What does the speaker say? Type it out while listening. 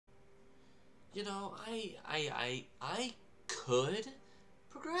You know, I could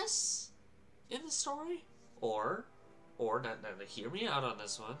progress in the story, or not, hear me out on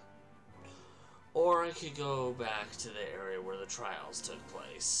this one, or I could go back to the area where the trials took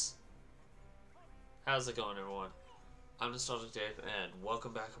place. How's it going, everyone? I'm Nostalgic Dave, and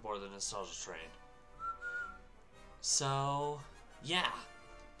welcome back aboard the Nostalgia Train. So, yeah,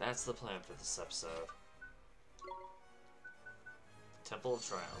 that's the plan for this episode. Temple of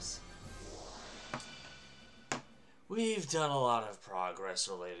Trials. We've done a lot of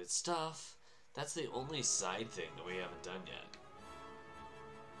progress-related stuff. That's the only side thing that we haven't done yet,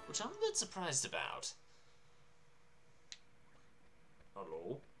 which I'm a bit surprised about.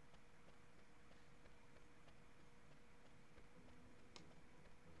 Hello?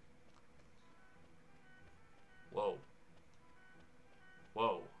 Whoa.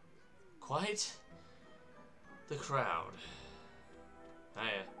 Whoa. Quite the crowd.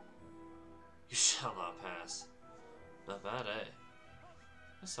 Hiya. You shall not pass. Not bad, eh?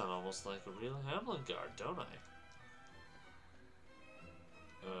 I sound almost like a real Hamlin guard, don't I?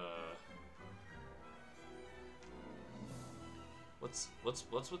 What's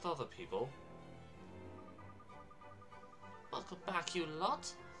with all the people? Welcome back, you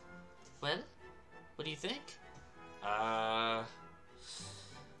lot. Well, what do you think? I'm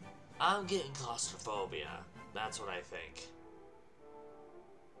getting claustrophobia. That's what I think.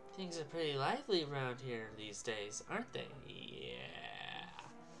 Things are pretty lively around here these days, aren't they? Yeah.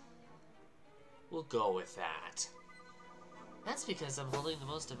 We'll go with that. That's because I'm holding the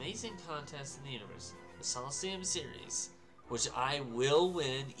most amazing contest in the universe, the Coliseum Series, which I will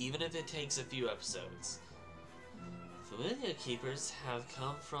win even if it takes a few episodes. Familiar keepers have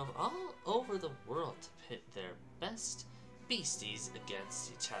come from all over the world to pit their best beasties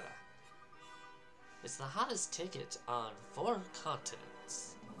against each other. It's the hottest ticket on 4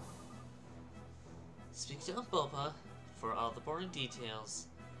 continents. Speak to Boba for all the boring details.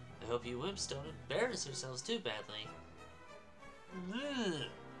 I hope you wimps don't embarrass yourselves too badly. Ugh.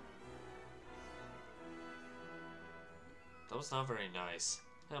 That was not very nice.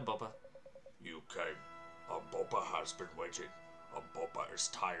 Hey, Boba. You came. Boba has been waiting. Boba is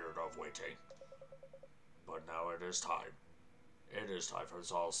tired of waiting. But now it is time. It is time for the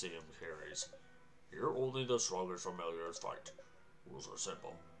Coliseum Series. Here only the strongest familiars fight. Rules are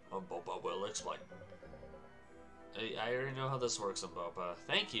simple, and Boba will explain. I already know how this works, Boba.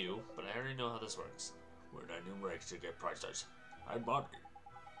 Thank you, but I already know how this works. Win any ranks to get prizes and money.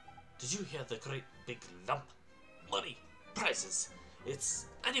 Did you hear the great big lump? Money! Prizes! It's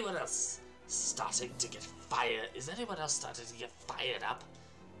anyone else starting to get fired. Is anyone else starting to get fired up?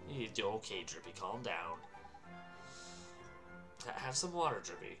 Okay, Drippy, calm down. Have some water,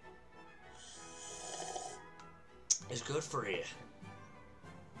 Drippy. It's good for you.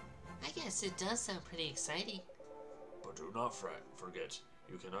 I guess it does sound pretty exciting. But do not forget,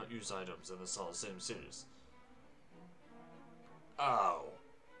 you cannot use items in the Coliseum series. Ow!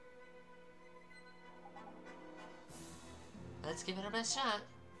 Let's give it our best shot.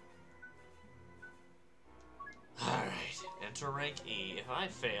 Alright, enter rank E. If I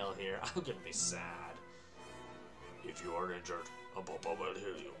fail here, I'm gonna be sad. If you are injured, Boba will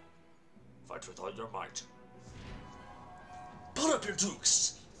heal you. Fight with all your might. Put up your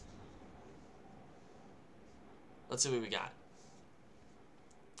dukes! Let's see what we got.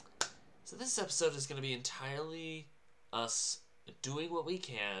 So this episode is going to be entirely us doing what we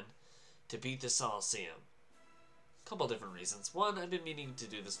can to beat the Coliseum. A couple different reasons. One, I've been meaning to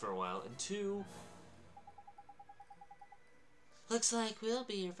do this for a while, and two, looks like we'll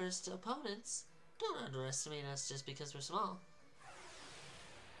be your first opponents. Don't underestimate us just because we're small.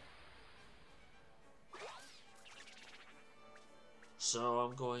 So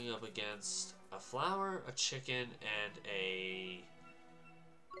I'm going up against a flower, a chicken, and a...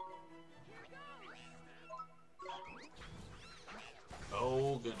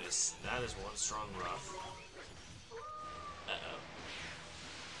 Oh goodness, that is one strong rough. Uh-oh.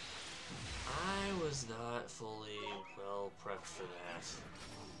 I was not fully well prepped for that.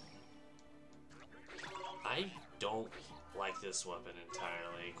 I don't like this weapon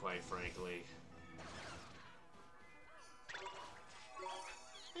entirely, quite frankly.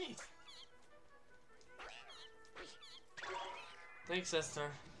 Hey. Thanks,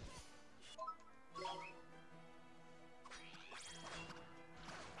 Esther.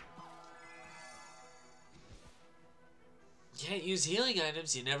 Can't use healing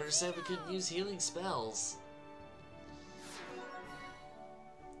items. You never said we couldn't use healing spells.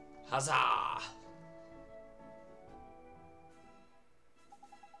 Huzzah!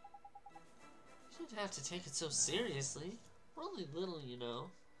 You shouldn't have to take it so seriously. We're only little, you know.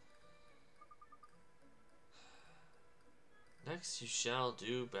 Next you shall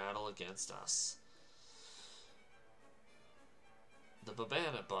do battle against us. The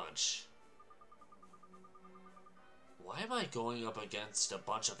Babana Bunch. Why am I going up against a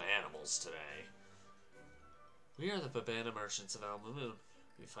bunch of animals today? We are the Babana merchants of Almamoon.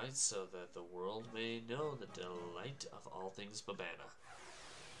 We fight so that the world may know the delight of all things Babana.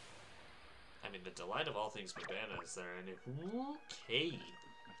 I mean, the delight of all things Babana is there, and okay.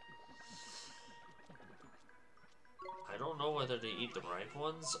 I don't know whether to eat the ripe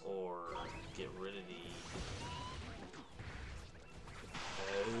ones or get rid of the...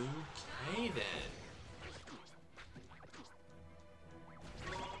 Okay, then.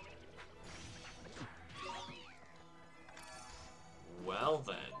 Well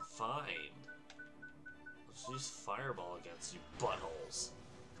then, fine. Let's use Fireball against you buttholes.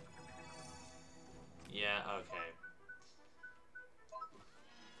 Yeah, okay.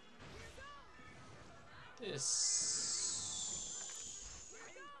 This...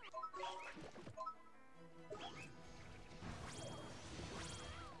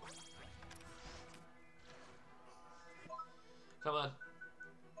 Come on.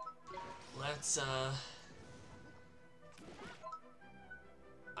 Let's,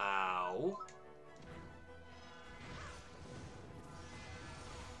 Ow.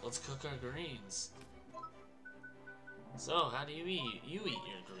 Let's cook our greens. So, how do you eat? You eat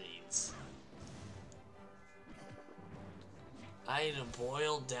your greens. I eat them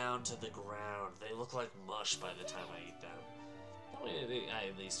boiled down to the ground. They look like mush by the time I eat them. I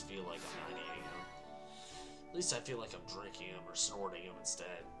at least feel like I'm not eating them. At least I feel like I'm drinking them or snorting them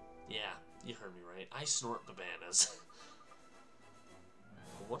instead. Yeah, you heard me right. I snort bananas.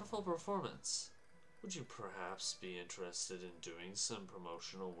 A wonderful performance. Would you perhaps be interested in doing some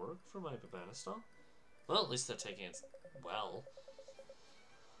promotional work for my Babana stall? Well, at least they're taking it well.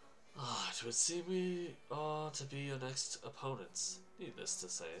 It would seem we ought to be your next opponents. Needless to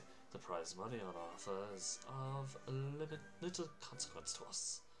say, the prize money on offer is of little consequence to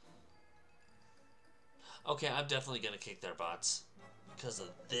us. Okay, I'm definitely gonna kick their butts. Because of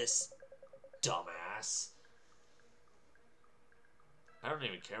this dumbass. I don't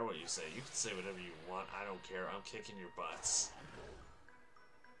even care what you say. You can say whatever you want. I don't care. I'm kicking your butts.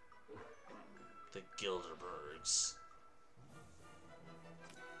 The Gilderbergs.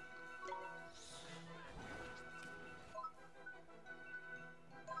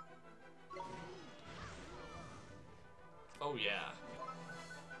 Oh yeah.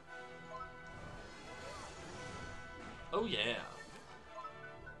 Oh yeah.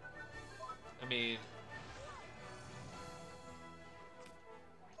 I mean...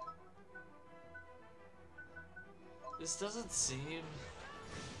 This doesn't seem...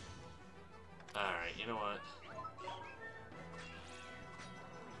 Alright, you know what?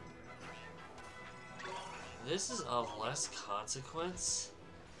 This is of less consequence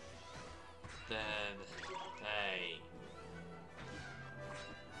than... Hey...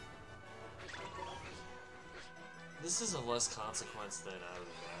 This is of less consequence than I would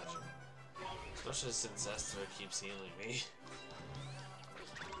imagine. Especially since Esther keeps healing me.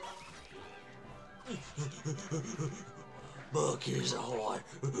 Monkeys ahoy!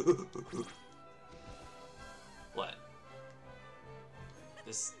 What?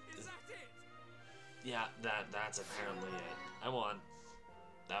 This is... Yeah, that's apparently it. I won.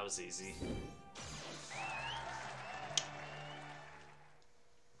 That was easy.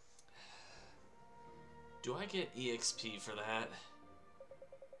 Do I get EXP for that?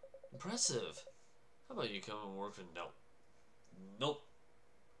 Impressive. How about you come and work for... Nope. Nope.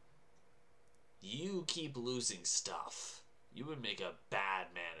 You keep losing stuff. You would make a bad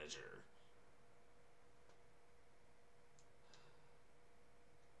manager.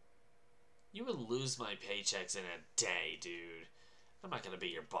 You would lose my paychecks in a day, dude. I'm not gonna be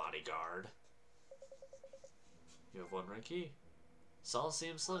your bodyguard. You have one rank key.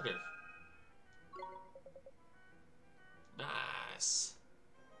 Solicium Slugger. Nice.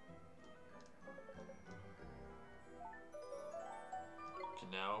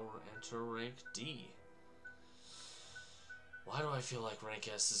 Can now enter rank D. Why do I feel like rank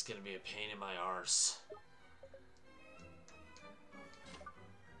S is gonna be a pain in my arse?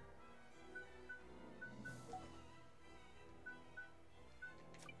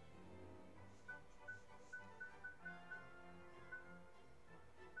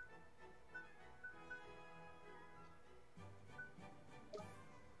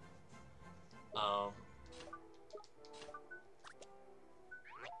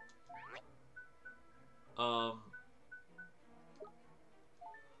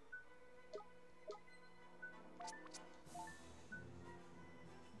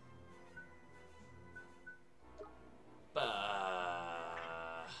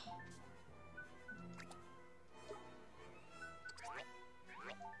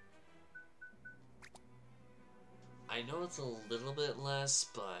 it's a little bit less,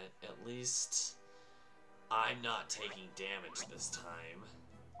 but at least I'm not taking damage this time.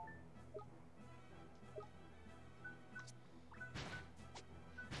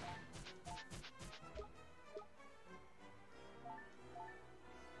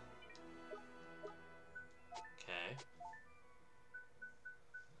 Okay.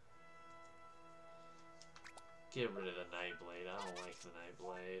 Get rid of the Nightblade. I don't like the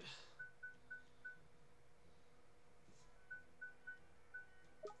Nightblade.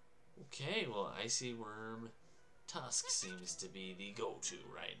 Okay, well, Icy Worm Tusk seems to be the go-to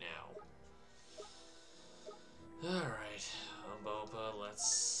right now. Alright, Bopa,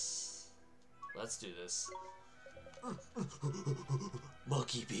 let's do this.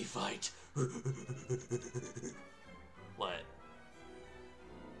 Monkey bee fight! What?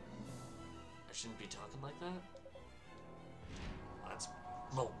 I shouldn't be talking like that? That's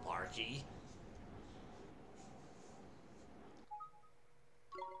malarkey.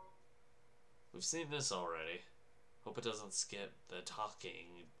 We've seen this already. Hope it doesn't skip the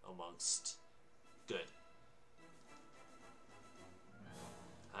talking amongst... Good.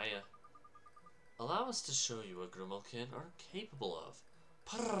 Hiya. Allow us to show you what Grimalkin are capable of.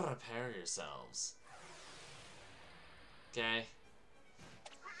 Prepare yourselves. Okay.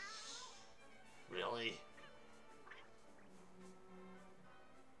 Really?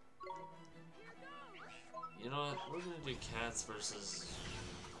 You know what? We're gonna do cats versus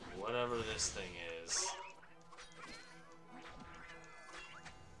whatever this thing is.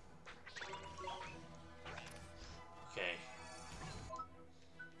 Okay.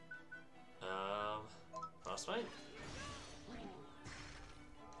 Frostbite?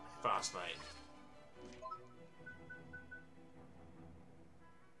 Frostbite.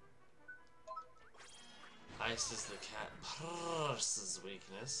 Ice is the cat purse's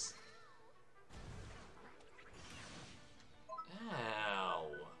weakness. Ow.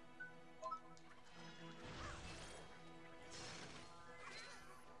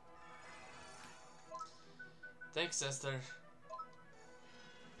 Thanks, Esther.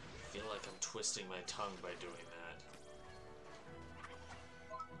 I feel like I'm twisting my tongue by doing that.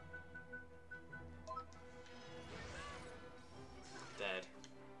 Dead.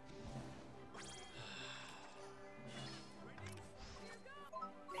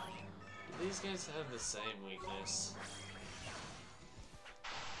 Do these guys have the same weakness?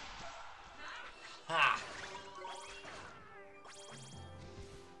 Ha!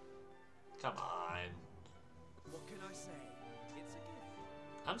 Come on. What can I say? It's a gift.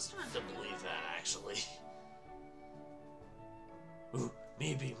 I'm starting to believe that, actually. Ooh,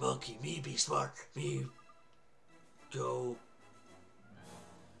 me be monkey, me be smart, me go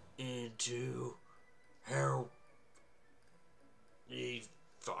into hell. Me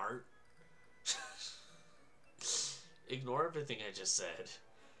fart. Ignore everything I just said.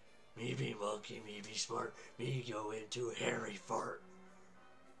 Me be monkey, me be smart, me go into hairy fart.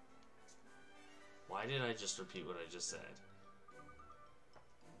 Why did I just repeat what I just said?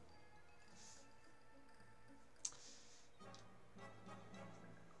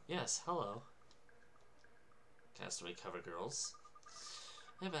 Yes, hello. Castaway cover girls.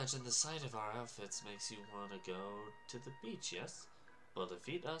 I imagine the sight of our outfits makes you want to go to the beach, yes? Well,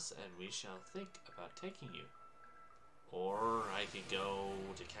 defeat us and we shall think about taking you. Or I could go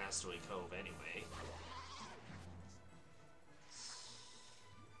to Castaway Cove anyway.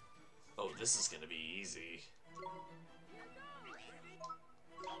 Oh, this is gonna be easy.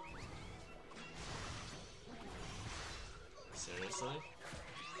 Seriously?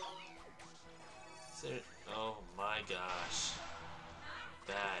 Oh my gosh.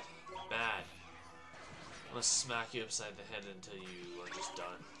 Bad. Bad. I'm gonna smack you upside the head until you are just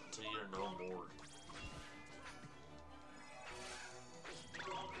done. Until you're no more.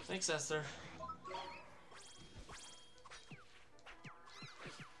 Thanks, Esther.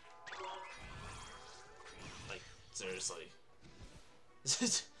 Like, seriously.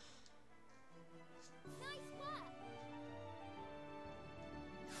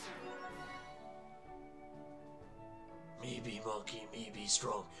 Me be monkey, me be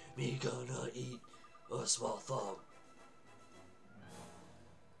strong, me gonna eat a small thumb.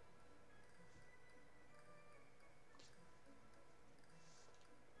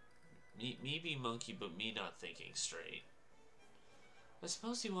 Me be monkey, but me not thinking straight. I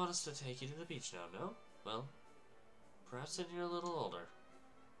suppose you want us to take you to the beach now, no? Well, perhaps when you're a little older.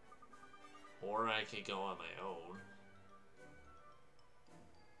 Or I could go on my own.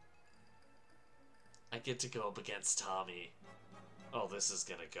 I get to go up against Tommy. Oh, this is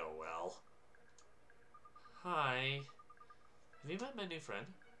gonna go well. Hi. Have you met my new friend?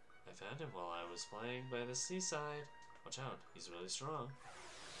 I found him while I was playing by the seaside. Watch out, he's really strong.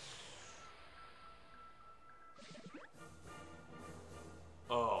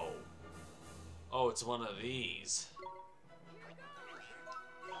 Oh. Oh, it's one of these.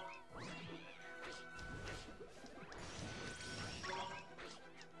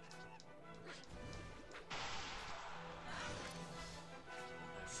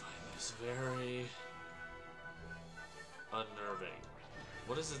 I find this very unnerving.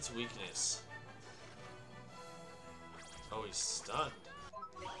 What is its weakness? Oh, he's stunned.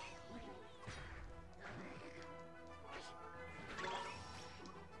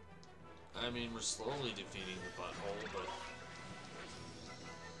 I mean, we're slowly defeating the butthole, but...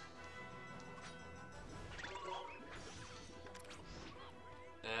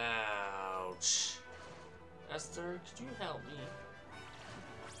 Ouch. Esther, could you help me?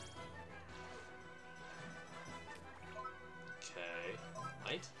 Okay.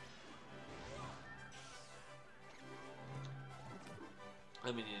 Light?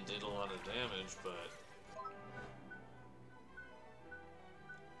 I mean, it did a lot of damage, but...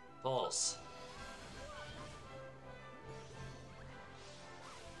 Pulse.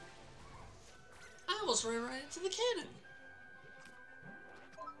 I almost ran right into the cannon.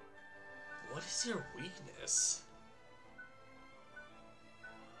 What is your weakness?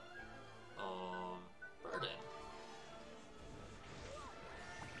 Burden.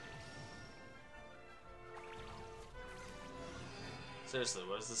 Seriously,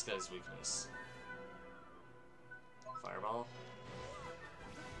 what is this guy's weakness? Fireball?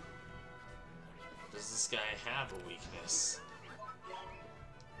 Does this guy have a weakness?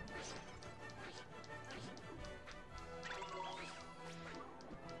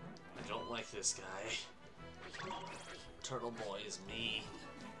 I don't like this guy. Turtle Boy is me.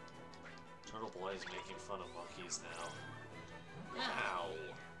 Turtle Boy is making fun of monkeys now. Ow!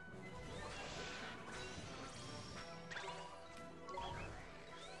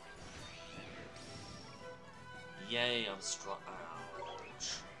 Yay, I'm strong.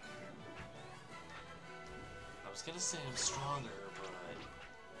 Ouch. I was gonna say I'm stronger, but...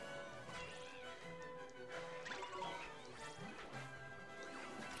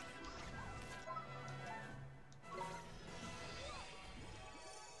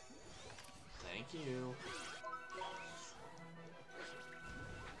 Thank you.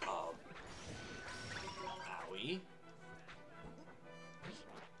 Owie.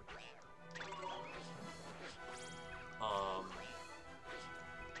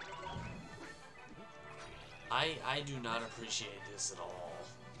 I do not appreciate this at all.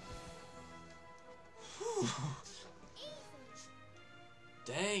 Whew.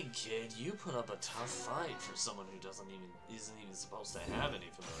 Dang, kid, you put up a tough fight for someone who isn't even supposed to have any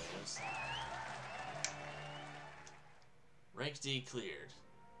familiars. Rank D cleared.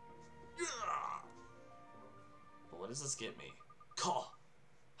 Yeah! But what does this get me? Call!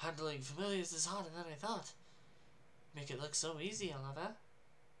 Handling familiars is harder than I thought. Make it look so easy, Oliver.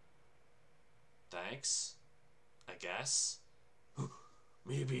 Thanks. I guess.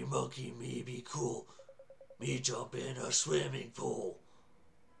 Me be monkey, me be cool. Me jump in a swimming pool.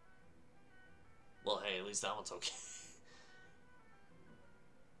 Well, hey, at least that one's okay.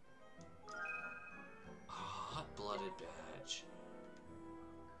 Hot-blooded badge.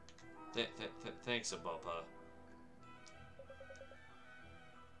 Thanks, Abopa.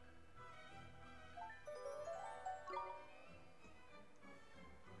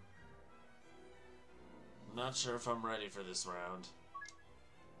 I'm not sure if I'm ready for this round.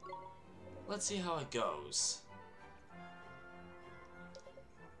 Let's see how it goes.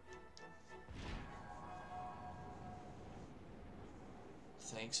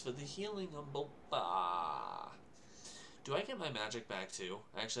 Thanks for the healing, Abopa. Do I get my magic back too?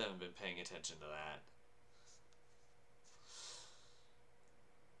 I actually haven't been paying attention to that.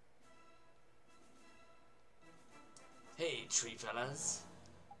 Hey, tree fellas.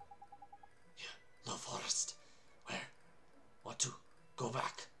 The forest. Where? Want to go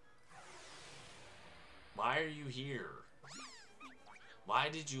back? Why are you here? Why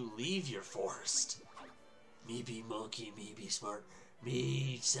did you leave your forest? Me be monkey, me be smart.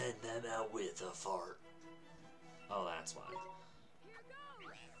 Me send them out with a fart. Oh, that's why.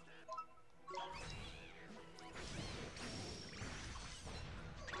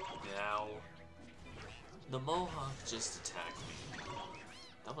 Now, the Mohawk just attacked me.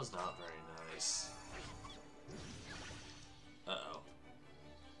 That was not very nice. Uh-oh.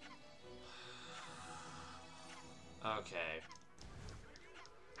 Okay.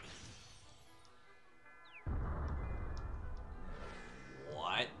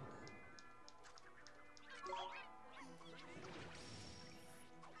 What?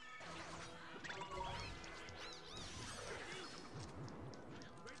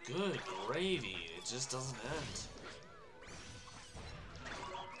 Good gravy. It just doesn't end.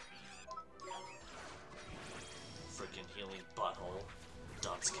 Freaking healing butthole.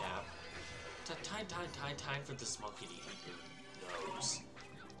 Dunce cap. Time for this monkey to eat your nose.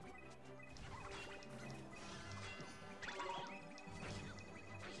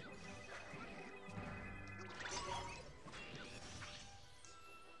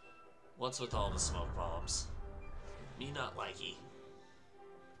 What's with all the smoke bombs? Me not likey.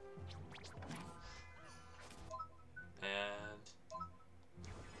 And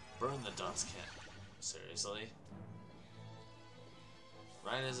burn the dunce cap. Seriously?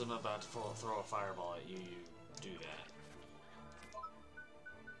 Right as I'm about to throw a fireball at you, you do that.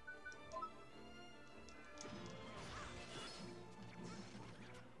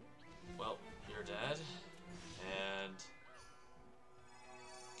 Well, you're dead. And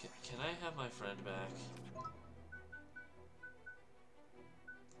can I have my friend back?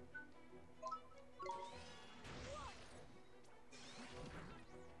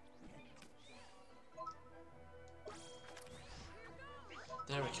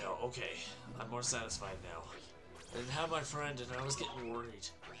 There we go. Okay, I'm more satisfied now. I didn't have my friend and I was getting worried.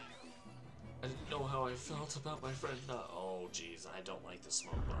 I didn't know how I felt about my friend not— oh jeez, I don't like the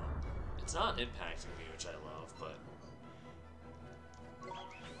smoke bomb. It's not impacting me, which I love, but...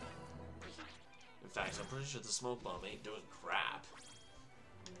 in fact, I'm pretty sure the smoke bomb ain't doing crap.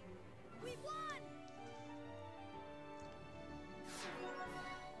 We won!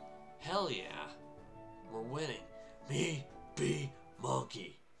 Hell yeah. We're winning. Me be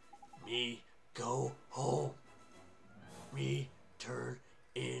monkey. Me go home. Me turn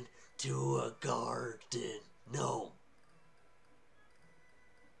into a garden gnome.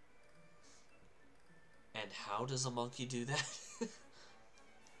 And how does a monkey do that?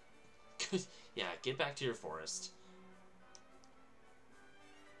 Good. Yeah, get back to your forest.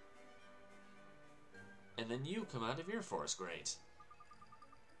 And then you come out of your forest. Great.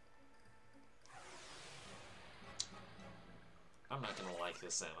 I'm not gonna like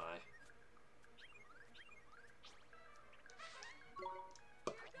this, am I?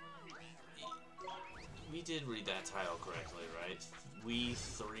 We did read that title correctly, right? We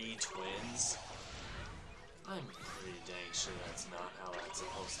Three Twins? I'm pretty dang sure that's not how that's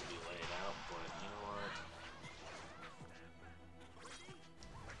supposed to be laid out, but you know what?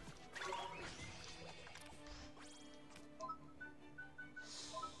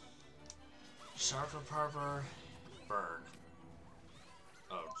 Sharper Parper, burn.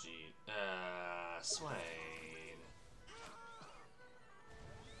 Oh gee, Swain.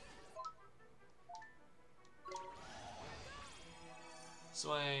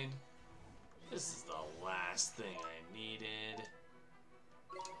 Swain, this is the last thing I needed.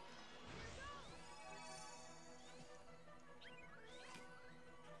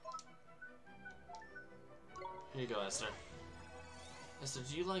 Here you go, Esther. Esther,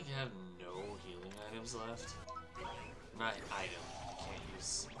 do you like have no healing items left? Not item. I can't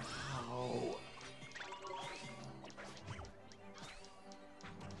use. Ow.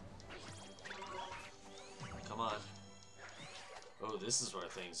 Come on. Oh, this is where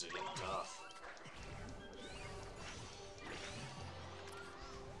things are getting tough.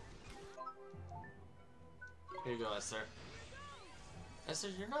 Here you go, Esther. Esther,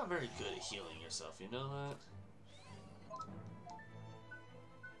 you're not very good at healing yourself, you know that?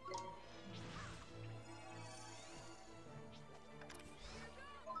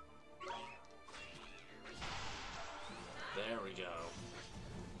 There we go.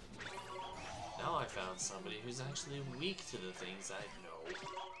 Now I found somebody who's actually weak to the things I know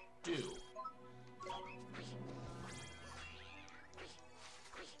do.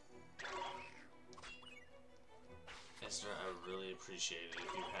 Esther, I would really appreciate it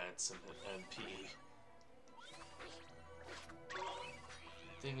if you had some MP.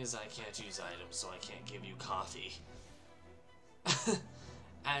 Thing is, I can't use items, so I can't give you coffee.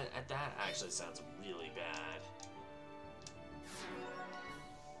 and that actually sounds really bad.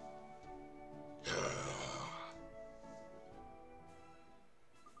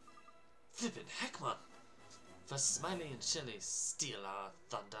 Flippin' heck, man! First Smiley and Shelly steal our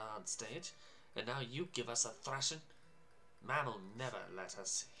thunder on stage, and now you give us a thrashing? Man'll never let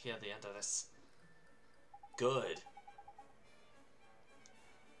us hear the end of this. Good.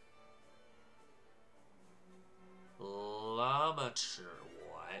 Lamature,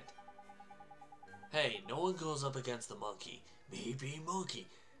 what? Hey, no one goes up against the monkey. Me be monkey.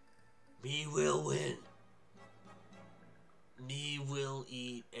 Me will win. Me will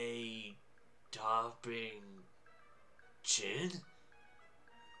eat a topping chin?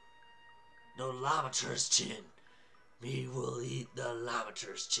 No, Lamature's chin. Me will eat the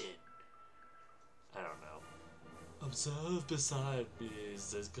lavater's chin. I don't know. Observe beside me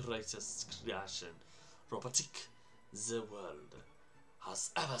the greatest creation robotic the world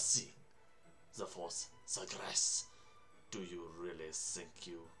has ever seen. The force, the grace. Do you really think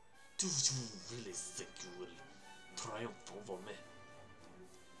you will triumph over me?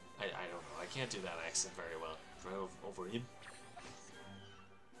 I don't know. I can't do that accent very well. Triumph over him?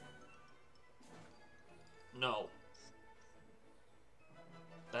 No.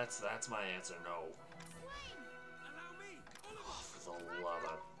 That's my answer. No. Allow me. Oh, for the love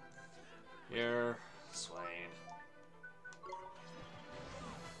of... Here, Swain.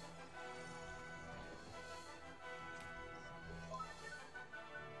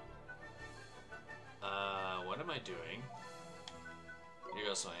 What am I doing? Here you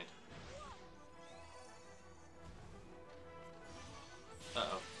go, Swain.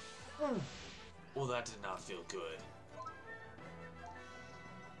 Uh-oh. Well, that did not feel good.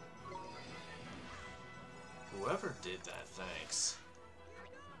 Whoever did that, thanks.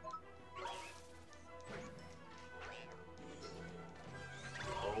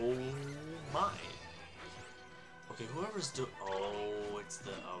 Oh my. Okay, whoever's doing... Oh, it's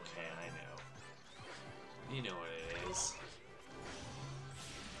the... Okay, I know. You know what it is.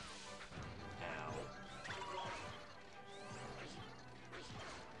 Ow.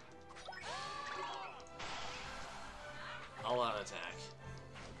 All out attack.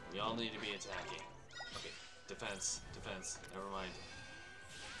 We all need to be attacking. Okay, defense, defense, never mind.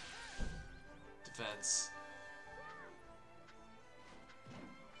 Defense.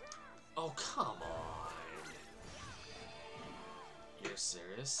 Oh, come on. You're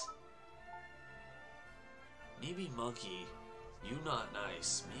serious? Me be monkey, you not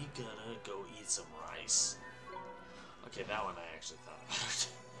nice. Me gonna go eat some rice. Okay, that one I actually thought about.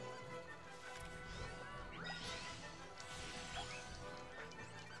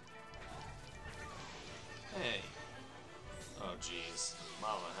 Hey. Oh, jeez.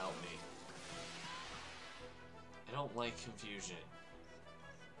 Mama, help me. I don't like confusion.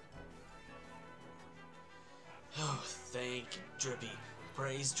 Oh, thank Drippy.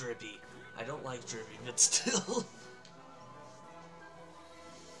 Praise Drippy. I don't like Drippy, but still.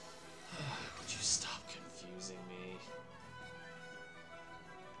 Would you stop confusing me?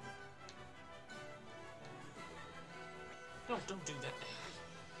 No, don't do that.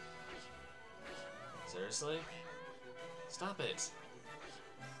 Seriously? Stop it.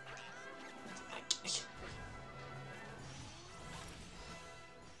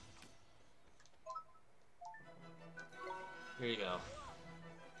 Here you go.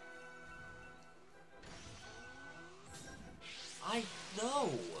 I know!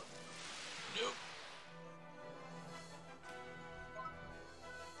 Nope.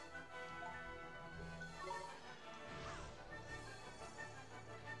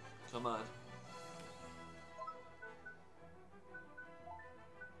 Come on.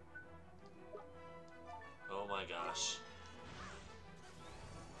 Oh my gosh.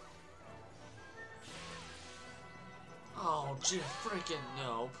 Oh, gee, freaking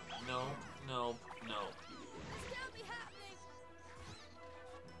nope. Nope, nope, nope. Still be happening.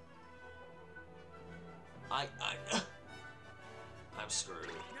 I'm screwed.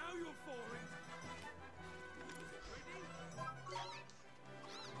 Now you're for it.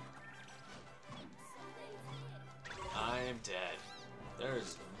 I'm dead.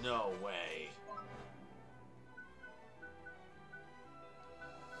 There's no way.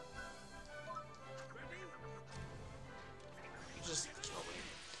 Just kill me.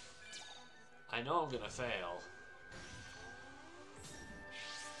 I know I'm gonna fail.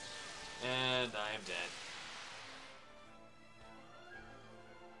 And I am dead.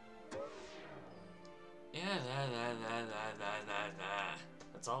 Yeah, nah.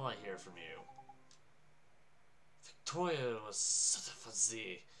 That's all I hear from you. Victoria was such a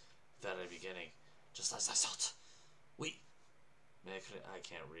fuzzy very beginning, just as I thought. Oui. I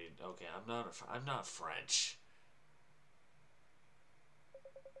can't read. Okay, I'm not French.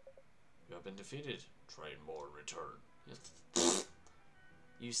 You have been defeated. Train more, return.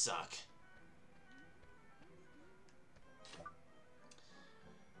 You suck.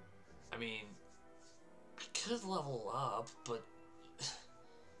 I mean, I could level up, but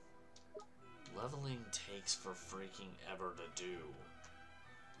leveling takes for freaking ever to do.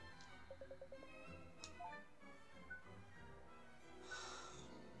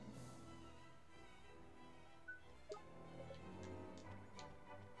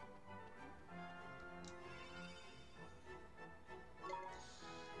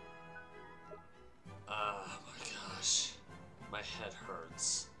 Oh my gosh. My head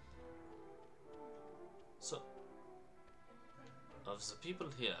hurts. So, of the people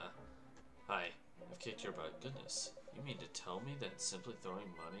here. Hi, I've kicked your butt. Goodness, you mean to tell me that simply throwing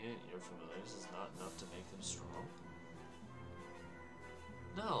money at your familiars is not enough to make them strong?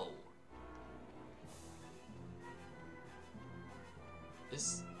 No.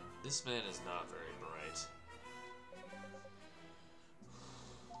 This man is not very bright.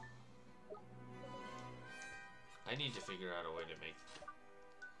 I need to figure out a way to make...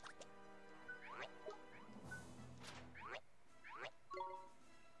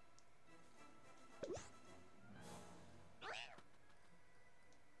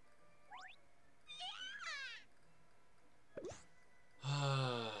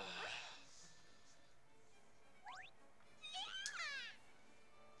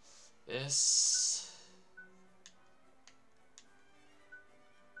 This...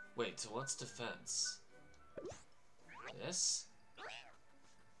 Wait, so what's defense? This?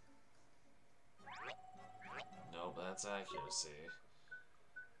 Nope, that's accuracy.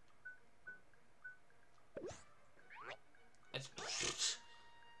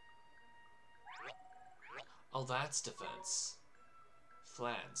 Oh, that's defense.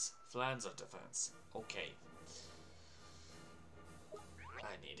 Flans. Flans are defense. Okay.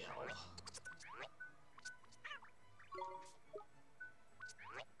 I need help.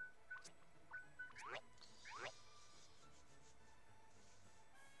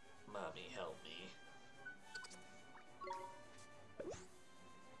 Mommy, help me.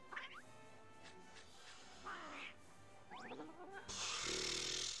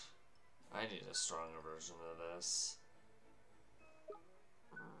 I need a stronger version of this.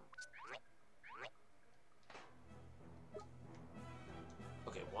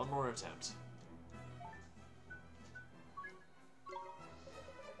 Okay, one more attempt.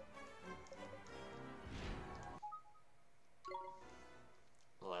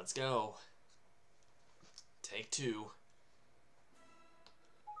 Let's go. Take two.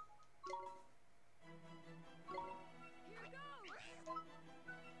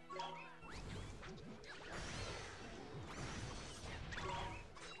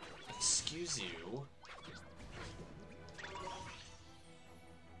 Excuse you.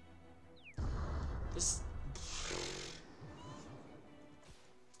 This...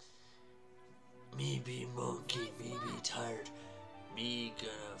 Me be monkey, me be tired. Me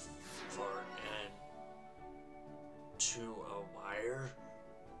gonna fart and chew a wire?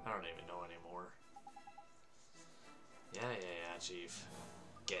 I don't even know anymore. Yeah, chief.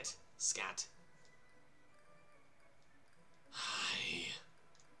 Get. Scat. Hi.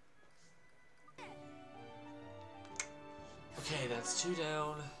 Okay, that's 2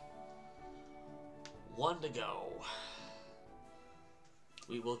 down. 1 to go.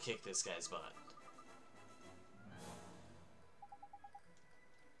 We will kick this guy's butt.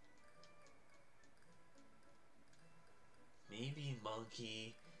 Maybe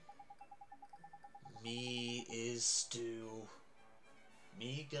monkey. Me is stew.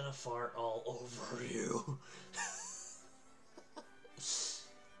 Me gonna fart all over you.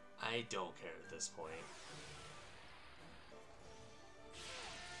 I don't care at this point.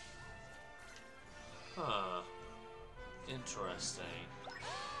 Huh. Interesting.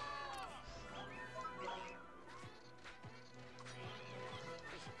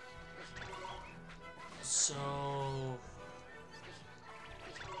 So...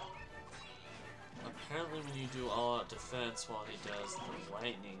 apparently when you do all-out defense while he does the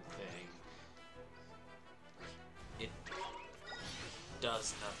lightning thing, it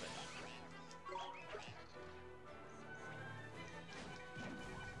does nothing.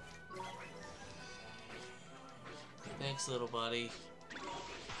 Thanks, little buddy.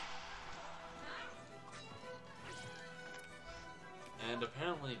 And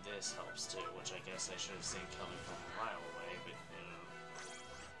apparently this helps too, which I guess I should have seen coming from a mile away, but you know.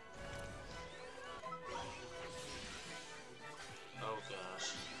 Oh gosh.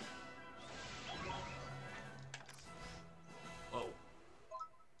 Oh.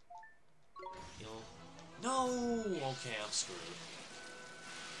 No! Okay, I'm screwed.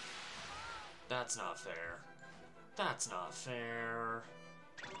 That's not fair. That's not fair.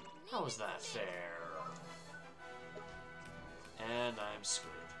 How is that fair? And I'm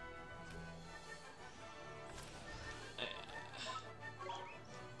screwed.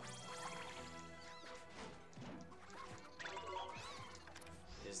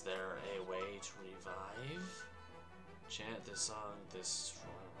 Is there a way to revive? Chant this song, this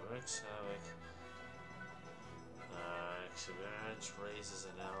wreaks havoc. Exuberance raises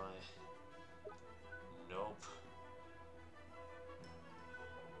an ally. Nope.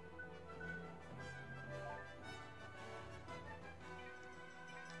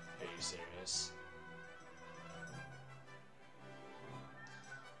 Are you serious?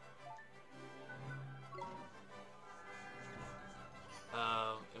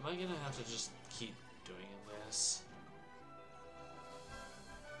 have to just keep doing this?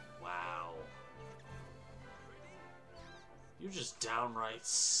 Wow. You just downright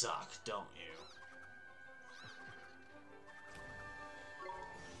suck, don't you?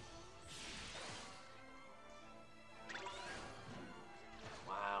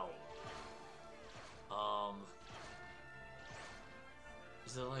 Wow.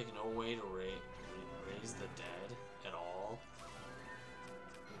 Is there like no way to raise the dead at all?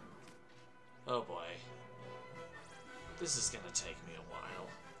 Oh boy. This is gonna take me a while.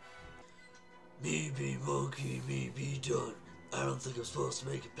 Me be monkey, me be done. I don't think I'm supposed to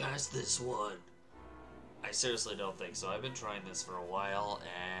make it past this one. I seriously don't think so. I've been trying this for a while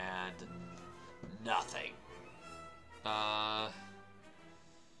and nothing.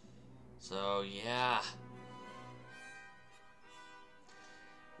 So yeah.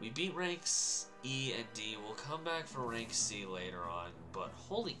 We beat ranks E and D. We'll come back for rank C later on, but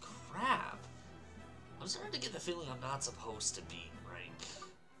holy crap. I'm starting to get the feeling I'm not supposed to beat rank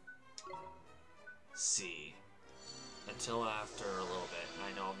C until after a little bit.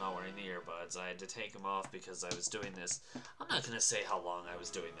 I know I'm not wearing the earbuds. I had to take them off because I was doing this. I'm not going to say how long I was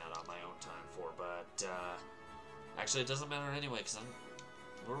doing that on my own time for, but actually it doesn't matter anyway because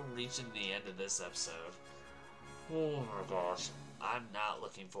we're reaching the end of this episode. Oh my gosh. I'm not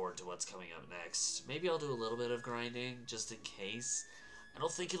looking forward to what's coming up next. Maybe I'll do a little bit of grinding just in case. I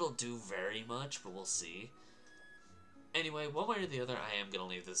don't think it'll do very much, but we'll see. Anyway, one way or the other, I am going to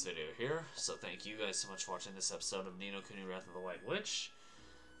leave this video here. So thank you guys so much for watching this episode of Ni no Kuni Wrath of the White Witch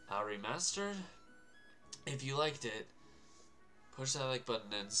Remastered. If you liked it, push that like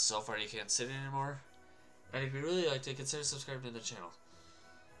button and so far you can't sit anymore. And if you really liked it, consider subscribing to the channel.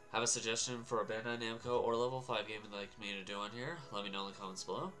 Have a suggestion for a Bandai Namco or level 5 game you'd like me to do on here? Let me know in the comments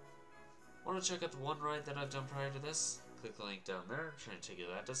below. Want to check out the one ride that I've done prior to this? Click the link down there, trying to take you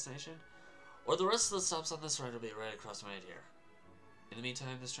to that destination. Or the rest of the stops on this ride will be right across my head here. In the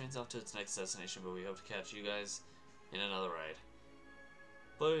meantime, this train's off to its next destination, but we hope to catch you guys in another ride.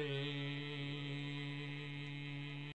 Bye!